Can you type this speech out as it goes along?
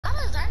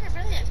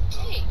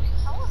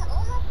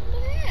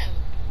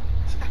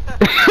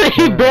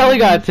He barely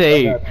got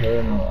taped.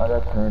 I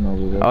got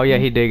turnover. Oh yeah,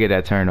 he did get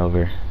that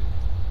turnover.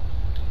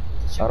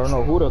 I don't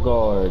know who to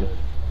guard.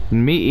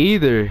 Me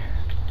either.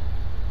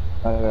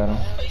 I got him.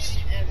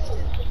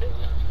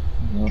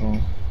 Hold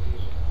on.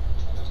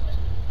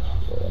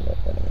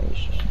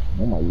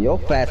 Oh my, yo,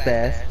 fast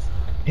ass.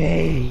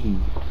 Hey,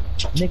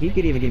 nigga, you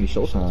could even give me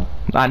showtime.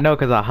 I know,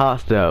 cause I hop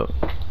step.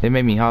 It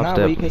made me hop Nah,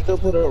 step. but you can still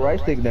put a right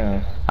stick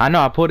down. I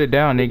know, I put it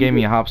down. They gave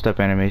me a hop step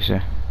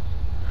animation.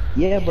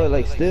 Yeah, but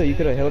like still, you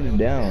could have held it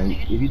down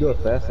if you do it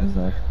fast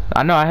enough.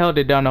 I know, I held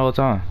it down the whole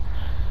time.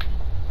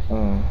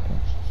 Okay.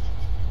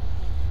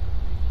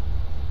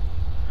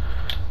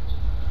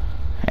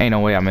 Ain't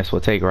no way I missed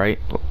what take, right?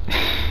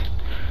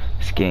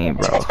 This game,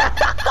 bro.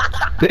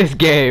 This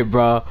game,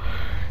 bro.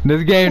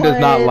 This game does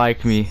not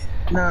like me.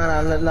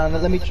 Nah,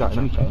 let me try.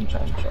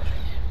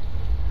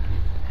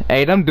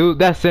 Hey, them dude,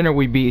 that center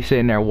we beat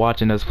sitting there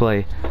watching us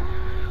play.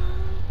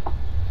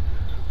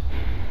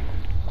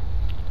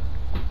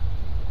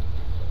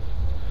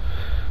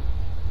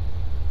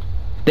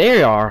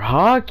 They are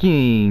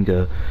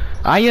hawking.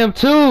 I am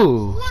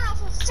too. What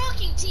off a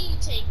fucking team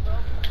take, bro?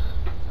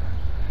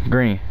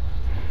 Green.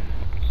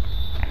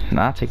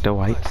 Nah, I'll take the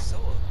white.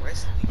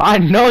 I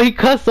know he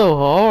cuts so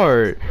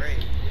hard.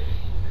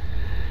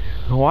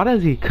 Why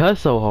does he cuss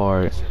so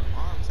hard?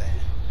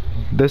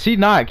 Does he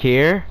not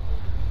care?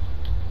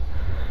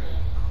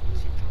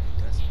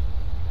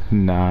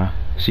 Nah,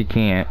 she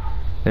can't.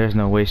 There's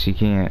no way she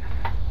can't.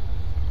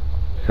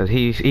 Cause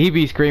he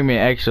be screaming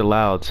extra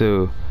loud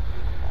too.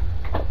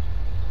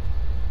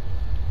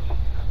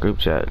 Group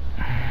chat.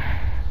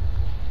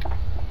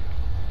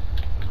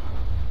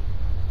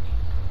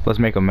 Let's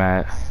make him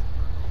mad.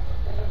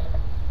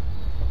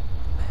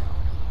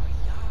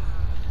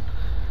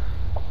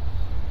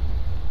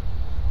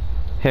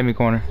 Hit me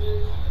corner.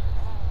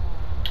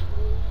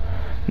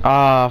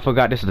 Ah, I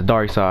forgot this is the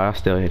dark side. I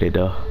still hit it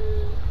though.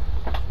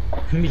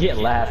 Let me get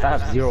last. I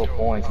have 0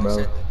 points,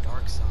 bro.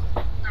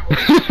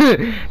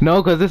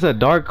 No, cause it's a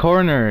dark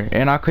corner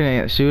and I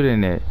couldn't shoot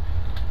in it.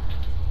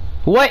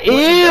 What?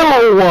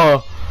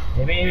 Ew!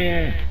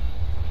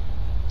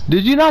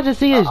 Did you not just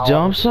see his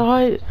jump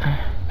shot?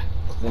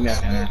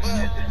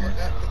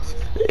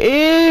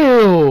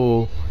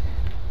 Ew!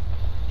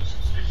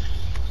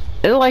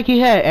 It's like he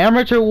had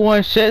amateur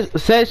one, set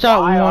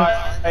shot one.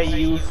 Why are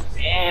you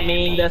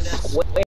spamming the square?